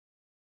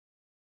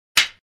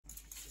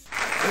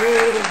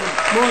Hey, good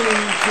morning,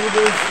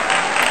 YouTubers.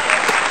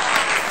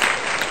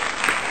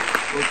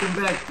 Welcome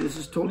back. This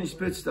is Tony's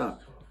Pit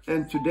Stop.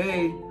 And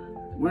today,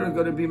 we're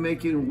going to be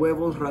making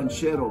huevos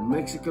ranchero,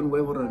 Mexican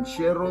huevos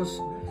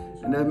rancheros,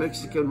 and that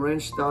Mexican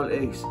ranch-style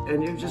eggs.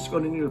 And you're just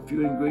going to need a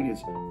few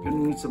ingredients. You're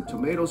going to need some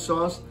tomato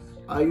sauce.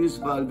 I use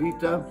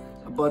Valvita.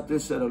 I bought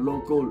this at a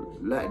local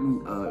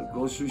Latin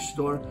grocery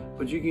store,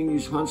 but you can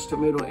use Hunt's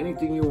tomato,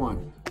 anything you want.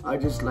 I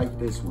just like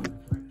this one,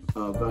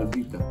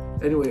 Valvita.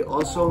 Anyway,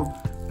 also,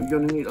 you're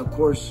gonna need, of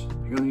course,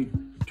 you're gonna need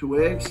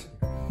 2 eggs.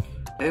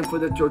 And for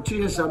the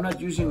tortillas, I'm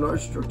not using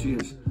large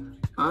tortillas.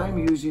 I'm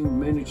using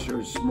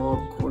miniature, small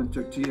corn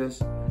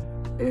tortillas.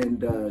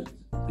 And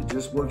it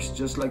just works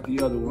just like the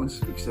other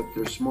ones, except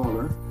they're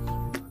smaller.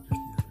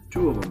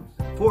 2 of them,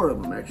 4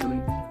 of them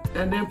actually.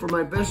 And then for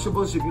my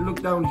vegetables, if you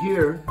look down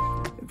here,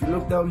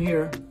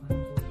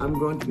 I'm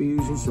going to be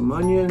using some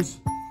onions,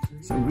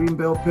 some green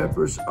bell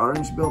peppers,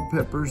 orange bell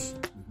peppers,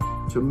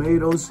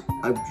 tomatoes.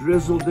 I've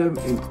drizzled them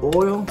in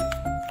oil.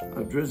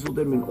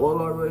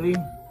 Already.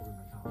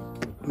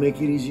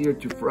 Make it easier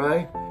to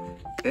fry.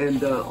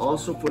 And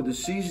also for the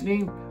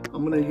seasoning,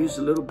 I'm gonna use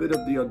a little bit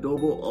of the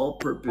adobo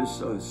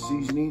all-purpose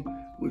seasoning,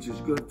 which is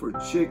good for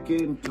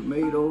chicken,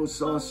 tomatoes,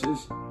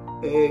 sauces,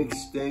 eggs,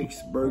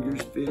 steaks,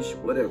 burgers, fish,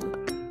 whatever.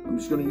 I'm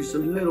just gonna use a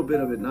little bit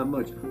of it, not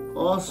much.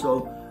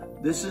 Also,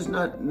 this is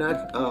not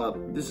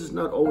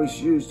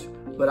always used,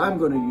 but I'm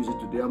gonna use it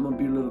today. I'm gonna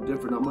be a little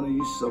different. I'm gonna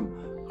use some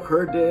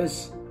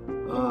Herdes,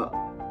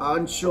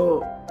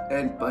 ancho,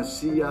 and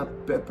pasilla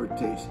pepper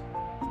taste.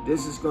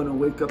 This is gonna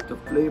wake up the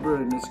flavor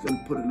and it's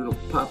gonna put a little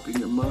pop in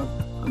your mouth.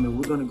 I mean,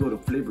 we're gonna go to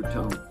Flavor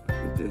Town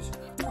with this.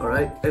 All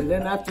right, and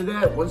then after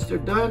that, once they're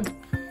done,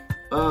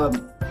 we're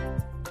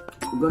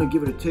gonna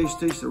give it a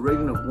taste, a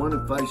rating of 1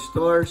 to 5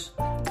 stars,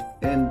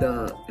 and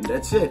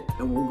that's it.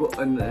 And we'll go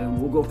and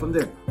we'll go from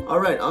there. All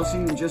right, I'll see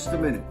you in just a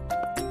minute.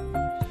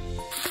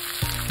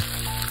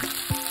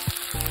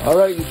 All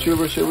right,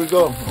 YouTubers, here we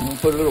go. I'm gonna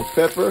put a little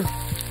pepper,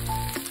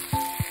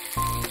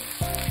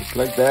 just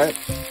like that.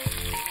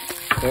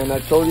 And I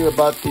told you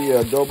about the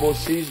adobo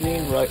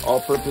seasoning, right?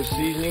 All-purpose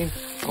seasoning.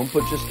 I'm gonna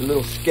put just a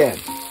little scant,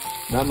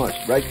 not much,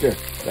 right there.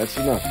 That's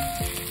enough.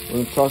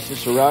 We're gonna toss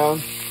this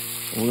around,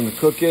 and we're gonna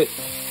cook it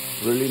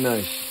really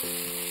nice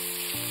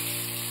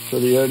so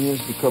the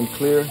onions become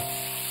clear.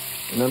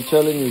 And I'm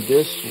telling you,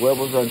 this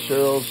huevos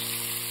rancheros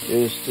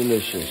is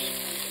delicious.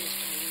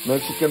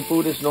 Mexican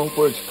food is known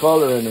for its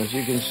color, and as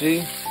you can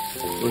see,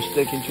 we're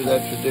sticking to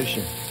that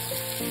tradition.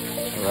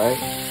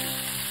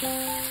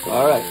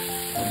 All right,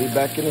 I'll be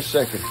back in a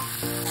second.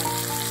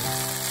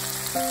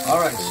 All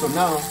right, so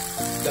now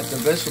that the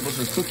vegetables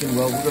are cooking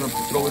well, we're gonna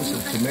throw in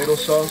some tomato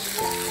sauce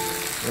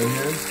right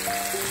here.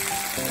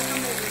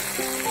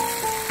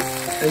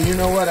 And you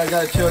know what, I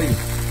gotta tell you,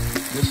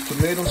 this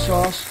tomato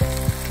sauce,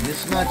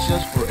 it's not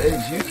just for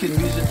eggs. You can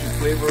use it to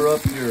flavor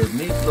up your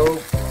meatloaf.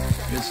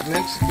 It's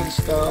Mexican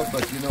style,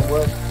 but you know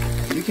what?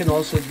 You can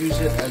also use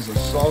it as a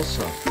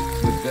salsa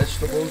with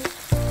vegetables.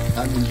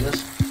 I mean,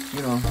 just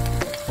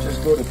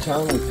go to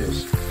town with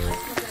this.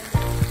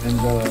 And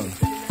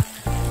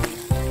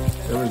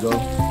there we go.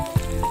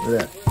 Look at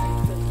that.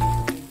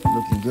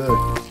 Looking good.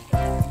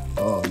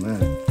 Oh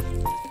man.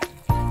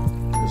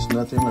 There's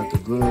nothing like a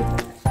good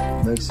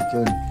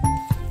Mexican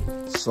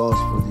sauce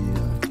for the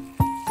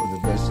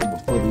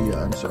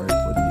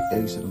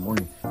eggs in the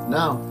morning.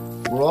 Now,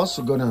 we're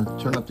also gonna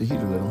turn up the heat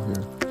a little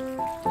here.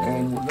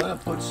 And we're gonna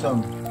put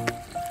some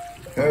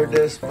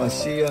Herdes,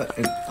 pasilla,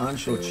 and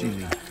ancho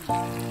chili.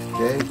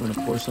 Okay, we're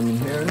gonna pour some in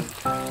here.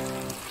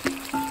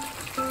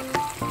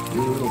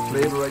 Give a little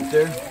flavor right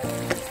there.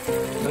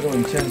 A little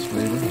intense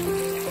flavor.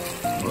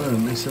 We're gonna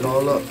mix it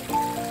all up.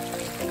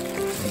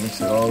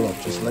 Mix it all up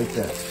just like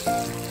that.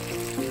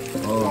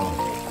 Oh,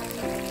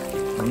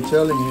 I'm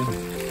telling you,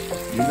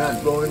 you're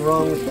not going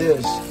wrong with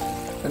this.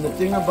 And the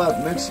thing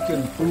about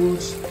Mexican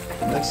foods,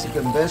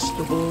 Mexican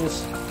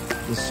vegetables,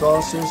 the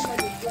sauces,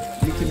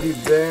 you can be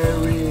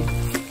very,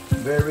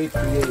 very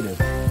creative,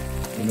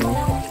 you know.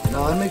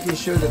 Now I'm making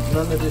sure that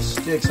none of this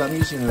sticks. I'm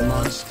using a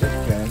non-stick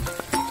pan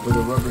with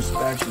a rubber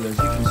spatula. As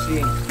you can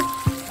see,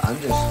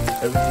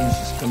 everything's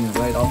just coming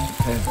right off the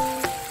pan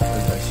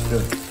as I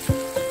stir,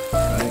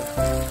 right?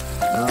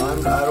 Now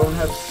I don't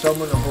have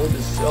someone to hold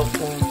the cell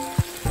phone.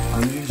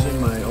 I'm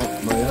using my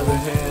other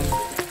hand,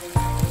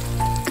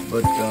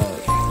 but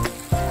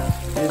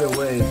either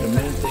way, the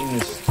main thing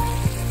is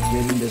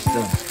getting this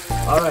done.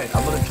 All right,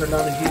 I'm gonna turn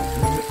down the heat,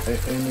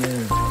 and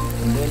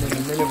then in a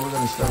minute we're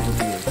gonna start with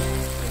the eggs.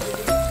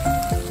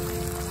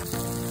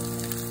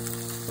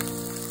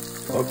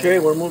 Okay,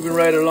 we're moving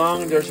right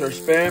along. There's our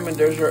Spam and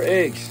there's our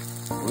eggs.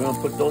 We're gonna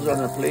put those on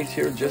our plates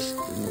here just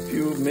in a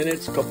few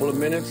minutes, couple of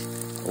minutes.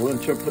 We're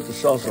gonna put the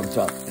sauce on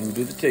top and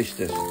do the taste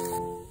test.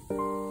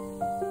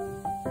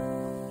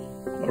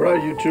 All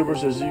right,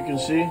 YouTubers, as you can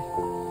see,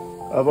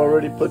 I've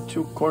already put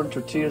 2 corn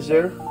tortillas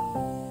there.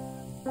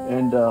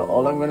 And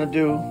all I'm gonna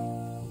do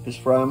is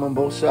fry them on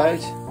both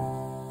sides.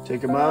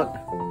 Take them out,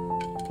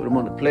 put them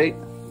on the plate.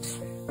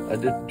 I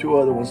did 2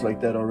 other ones like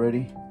that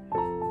already.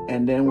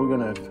 And then we're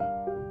gonna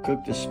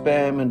cook the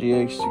Spam and the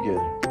eggs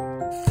together.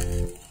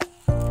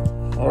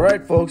 All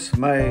right, folks,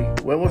 my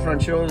huevos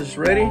rancheros is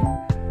ready.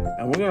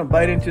 And we're gonna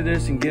bite into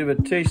this and give it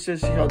a taste to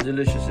see how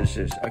delicious this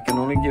is. I can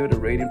only give it a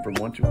rating from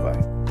 1 to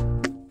 5.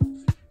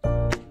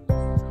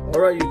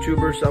 All right,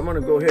 YouTubers, I'm gonna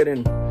go ahead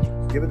and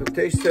give it a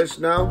taste test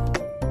now.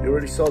 You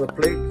already saw the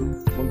plate.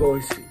 I'm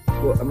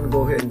gonna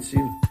go ahead and see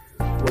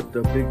what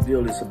the big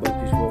deal is about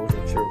these huevos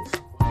rancheros.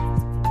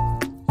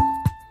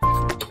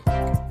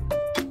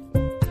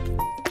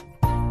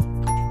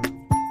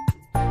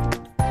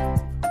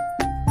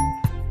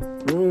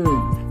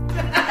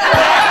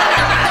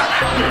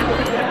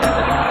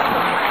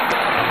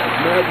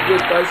 I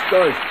give 5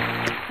 stars.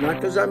 Not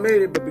because I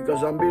made it, but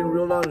because I'm being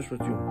real honest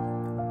with you.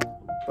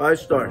 5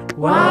 stars.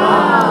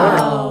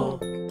 Wow.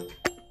 Right.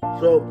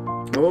 So,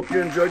 I hope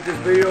you enjoyed this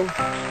video.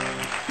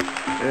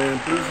 And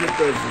please hit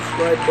the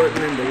subscribe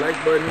button and the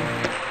like button.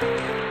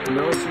 And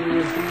I'll see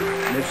you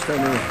next time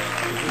around.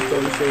 This is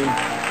Tony saying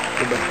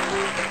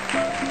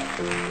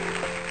goodbye.